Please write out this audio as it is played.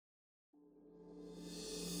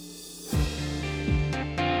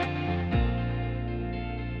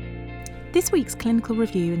This week's clinical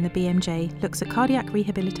review in the BMJ looks at cardiac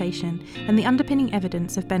rehabilitation and the underpinning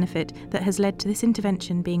evidence of benefit that has led to this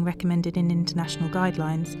intervention being recommended in international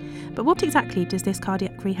guidelines. But what exactly does this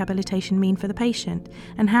cardiac rehabilitation mean for the patient,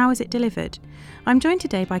 and how is it delivered? I'm joined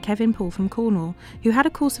today by Kevin Paul from Cornwall, who had a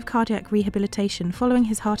course of cardiac rehabilitation following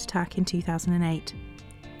his heart attack in 2008.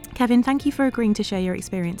 Kevin, thank you for agreeing to share your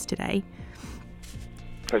experience today.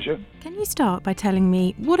 Pleasure. Can you start by telling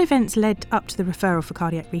me what events led up to the referral for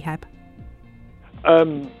cardiac rehab?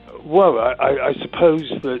 Well, I suppose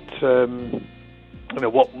that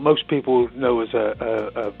what most people know as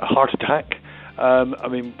a heart attack.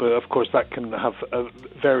 But of course that can have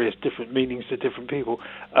various different meanings to different people.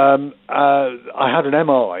 I had an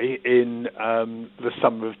MI in the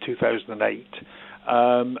summer of 2008,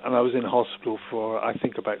 and I was in hospital for I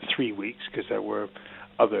think about 3 weeks because there were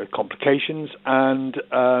other complications. And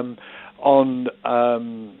on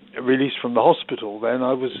release from the hospital, then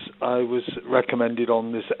I was recommended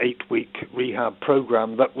on this 8-week rehab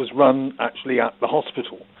program that was run actually at the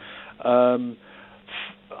hospital.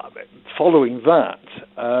 Following that,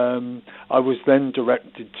 I was then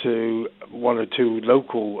directed to one or two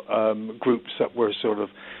local groups that were sort of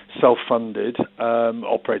self-funded,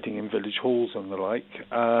 operating in village halls and the like,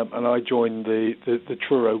 and I joined the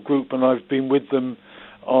Truro group, and I've been with them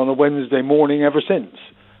on a Wednesday morning ever since.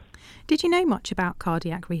 Did you know much about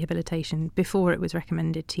cardiac rehabilitation before it was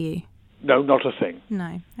recommended to you? No, not a thing.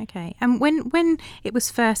 No, okay. And when it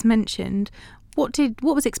was first mentioned, what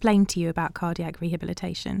was explained to you about cardiac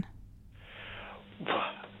rehabilitation?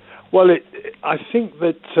 Well, I think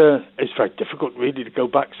that it's very difficult really to go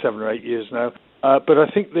back 7 or 8 years now. But I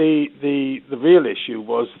think the real issue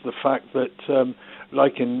was the fact that,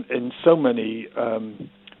 like in so many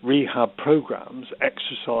rehab programs,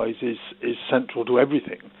 exercise is central to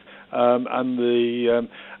everything. And the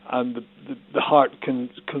heart can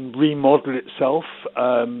remodel itself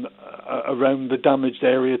around the damaged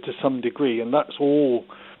area to some degree, and that's all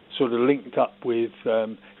sort of linked up with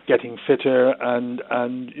getting fitter and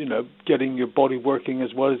getting your body working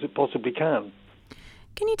as well as it possibly can.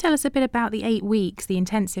 Can you tell us a bit about the 8 weeks, the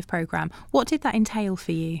intensive program? What did that entail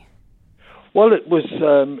for you? Well, it was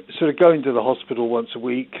sort of going to the hospital once a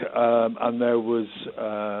week, and there was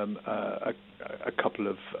a couple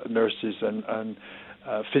of nurses and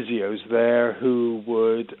physios there who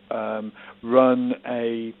would run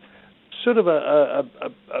a sort of a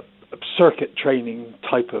circuit training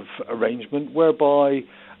type of arrangement whereby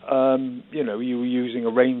you were using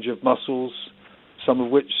a range of muscles, some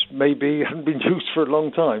of which maybe hadn't been used for a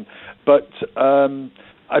long time, but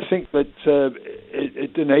I think that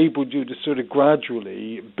it enabled you to sort of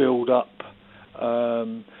gradually build up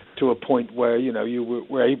to a point where you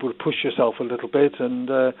were able to push yourself a little bit, and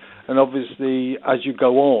obviously as you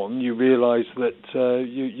go on, you realise that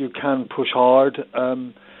you can push hard. I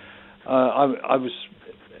was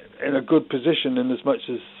in a good position in as much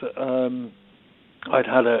as I'd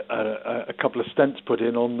had a couple of stents put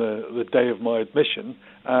in on the day of my admission,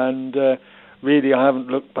 and really I haven't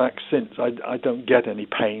looked back since. I don't get any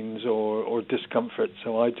pains or discomfort,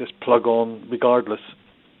 so I just plug on regardless.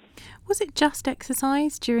 Was it just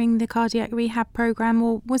exercise during the cardiac rehab program,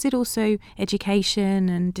 or was it also education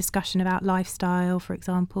and discussion about lifestyle, for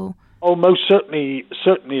example? Oh, most certainly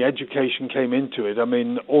education came into it. I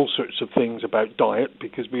mean, all sorts of things about diet,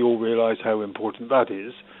 because we all realise how important that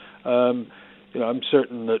is. I'm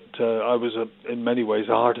certain that I was, in many ways,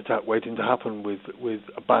 a heart attack waiting to happen with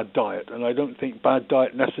a bad diet. And I don't think bad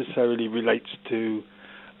diet necessarily relates to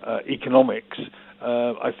economics.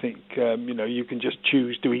 I think, you can just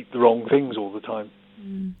choose to eat the wrong things all the time.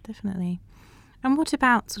 Definitely. And what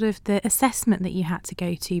about sort of the assessment that you had to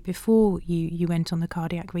go to before you went on the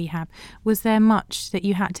cardiac rehab? Was there much that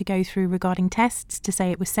you had to go through regarding tests to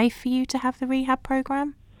say it was safe for you to have the rehab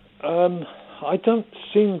program? I don't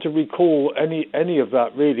seem to recall any of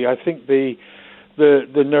that really. I think the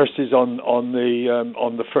nurses on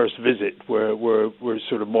the first visit were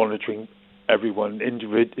sort of monitoring everyone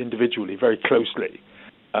individually very closely,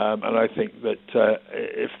 and I think that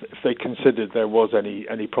if they considered there was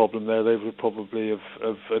any problem there, they would probably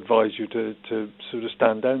have advised you to sort of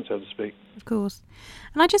stand down, so to speak. Of course.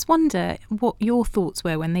 And I just wonder what your thoughts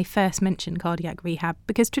were when they first mentioned cardiac rehab,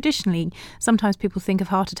 because traditionally sometimes people think of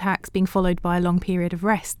heart attacks being followed by a long period of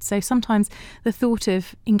rest. So sometimes the thought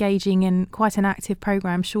of engaging in quite an active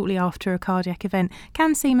program shortly after a cardiac event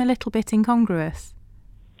can seem a little bit incongruous.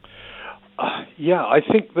 Yeah, I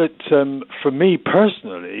think that for me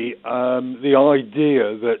personally, the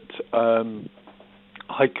idea that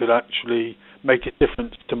I could actually make a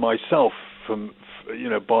difference to myself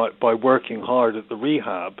by working hard at the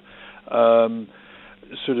rehab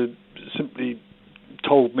sort of simply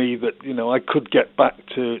told me that I could get back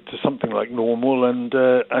to something like normal and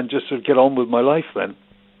just sort of get on with my life then.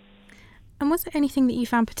 And was there anything that you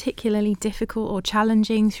found particularly difficult or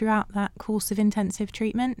challenging throughout that course of intensive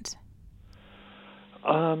treatment?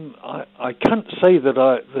 I can't say that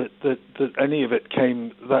any of it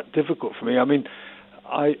came that difficult for me. I mean,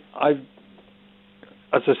 as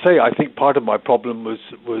I say, I think part of my problem was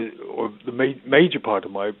or the major part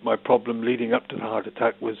of my problem leading up to the heart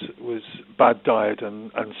attack was bad diet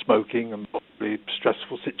and smoking and probably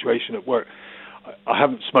stressful situation at work. I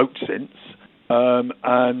haven't smoked since,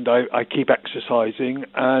 and I keep exercising,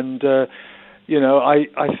 and I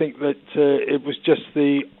think that it was just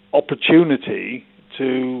the opportunity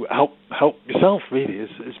to help yourself really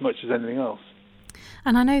as much as anything else.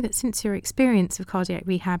 And I know that since your experience of cardiac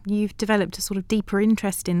rehab, you've developed a sort of deeper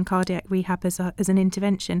interest in cardiac rehab as an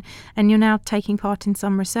intervention, and you're now taking part in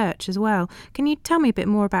some research as well. Can you tell me a bit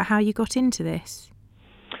more about how you got into this?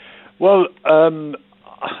 Well, I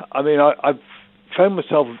mean, I've found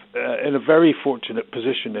myself in a very fortunate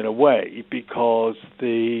position in a way, because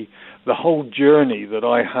the whole journey that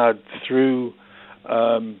I had through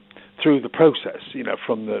the process,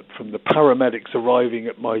 from the paramedics arriving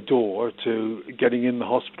at my door to getting in the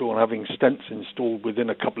hospital and having stents installed within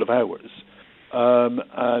a couple of hours, and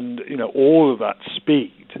all of that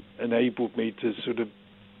speed enabled me to sort of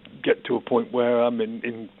get to a point where I'm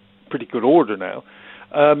in pretty good order now,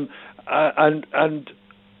 and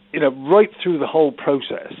right through the whole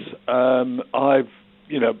process, I've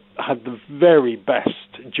had the very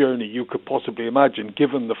best journey you could possibly imagine,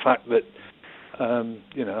 given the fact that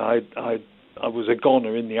I was a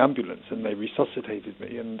goner in the ambulance and they resuscitated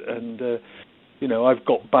me, and I've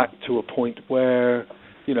got back to a point where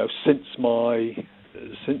since my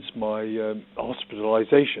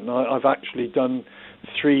hospitalization, I've actually done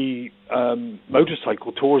 3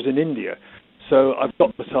 motorcycle tours in India, so I've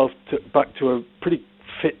got myself back to a pretty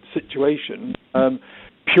fit situation,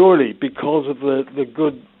 purely because of the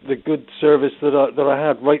good service that I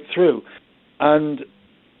had right through. And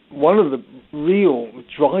one of the real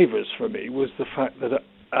drivers for me was the fact that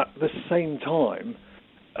at the same time,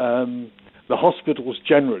 the hospitals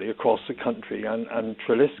generally across the country, and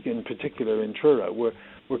Treliske in particular in Truro, were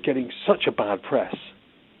getting such a bad press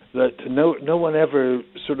that no one ever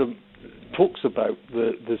sort of talks about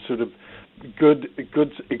the sort of good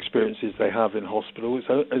experiences they have in hospital.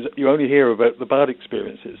 So you only hear about the bad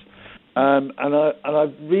experiences, and I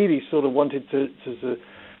really sort of wanted to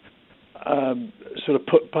sort of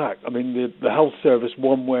put back. I mean, the health service,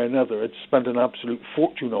 one way or another, had spent an absolute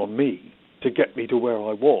fortune on me to get me to where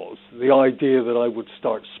I was. The idea that I would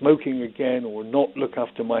start smoking again or not look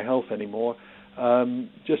after my health anymore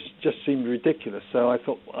just seemed ridiculous. So I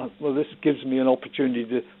thought, well, this gives me an opportunity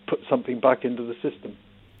to put something back into the system.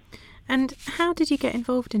 And how did you get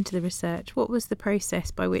involved into the research? What was the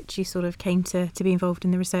process by which you sort of came to be involved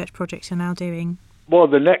in the research project you're now doing? Well,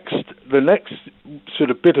 the next sort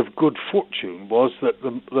of bit of good fortune was that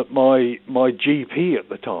my GP at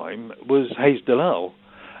the time was Hayes Dalal,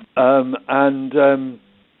 and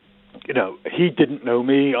he didn't know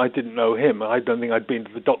me, I didn't know him. I don't think I'd been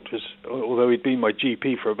to the doctors, although he'd been my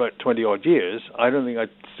GP for about 20 odd years. I don't think I'd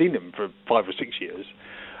seen him for 5 or 6 years.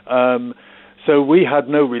 So we had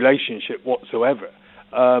no relationship whatsoever.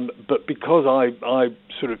 But because I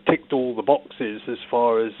sort of ticked all the boxes as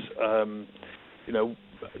far as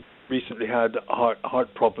recently had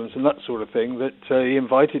heart problems and that sort of thing, that he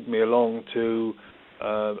invited me along to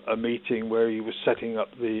a meeting where he was setting up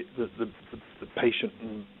the patient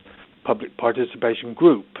and public participation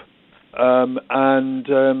group, and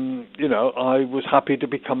I was happy to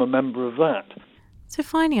become a member of that. So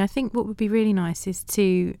finally, I think what would be really nice is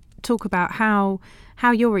to talk about how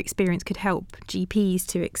your experience could help GPs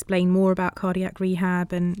to explain more about cardiac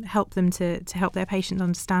rehab and help them to help their patients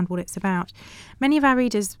understand what it's about. Many of our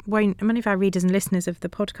readers and listeners of the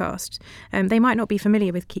podcast, they might not be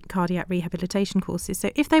familiar with cardiac rehabilitation courses.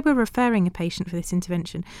 So if they were referring a patient for this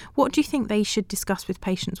intervention, what do you think they should discuss with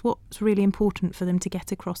patients? What's really important for them to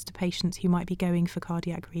get across to patients who might be going for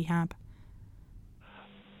cardiac rehab?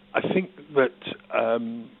 I think that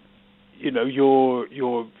your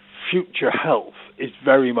future health is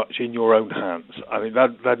very much in your own hands. I mean,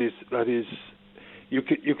 that is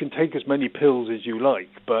you can take as many pills as you like,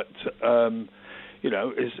 but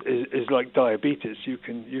is like diabetes. You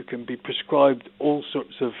can be prescribed all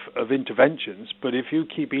sorts of interventions, but if you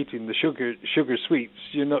keep eating the sugar sweets,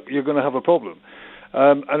 you're going to have a problem.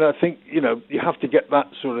 And I think you have to get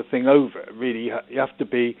that sort of thing over. Really, you have to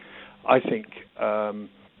be, I think,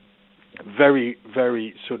 very,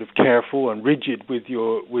 very sort of careful and rigid with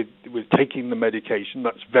taking the medication.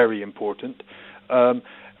 That's very important.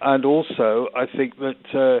 And also, I think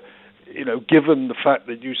that given the fact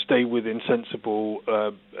that you stay within sensible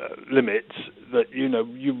limits, that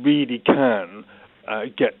you really can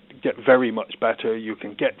get very much better. You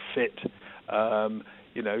can get fit.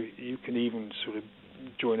 You can even sort of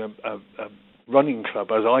join a running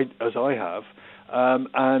club, as I have,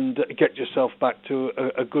 and get yourself back to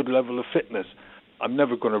a good level of fitness. I'm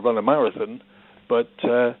never going to run a marathon, but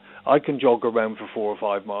I can jog around for 4 or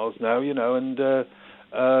 5 miles now, and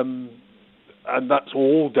that's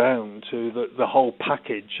all down to the whole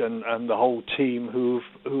package and the whole team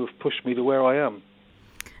who've pushed me to where I am.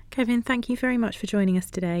 Kevin, thank you very much for joining us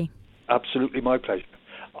today. Absolutely, my pleasure.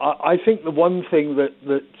 I think the one thing that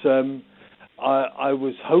I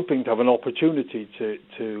was hoping to have an opportunity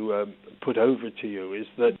to put over to you is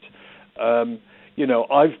that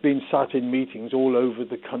I've been sat in meetings all over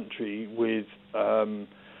the country with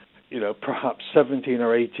perhaps 17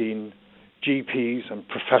 or 18 GPs and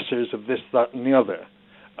professors of this, that, and the other,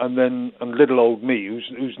 and little old me,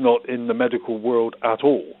 who's not in the medical world at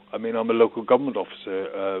all. I mean, I'm a local government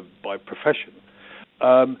officer by profession,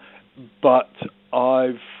 but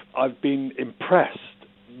I've been impressed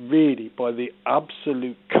really by the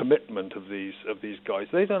absolute commitment of these guys.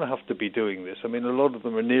 They don't have to be doing this. I mean, a lot of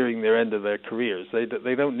them are nearing their end of their careers. They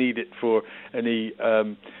don't need it for any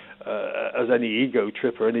as any ego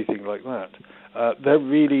trip or anything like that. They're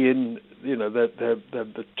really in, they're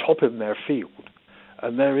the top in their field,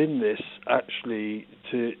 and they're in this actually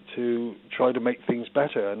to try to make things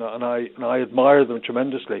better. And I admire them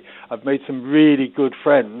tremendously. I've made some really good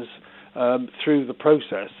friends through the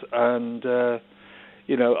process, and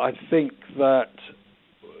I think that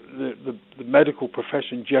the medical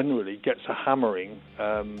profession generally gets a hammering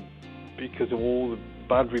because of all the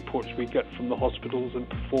bad reports we get from the hospitals and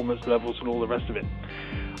performance levels and all the rest of it.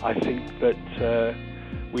 I think that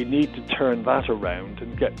we need to turn that around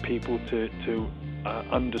and get people to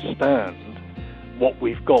understand what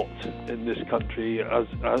we've got in this country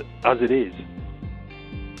as it is.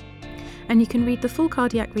 And you can read the full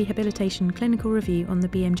cardiac rehabilitation clinical review on the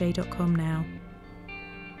bmj.com now.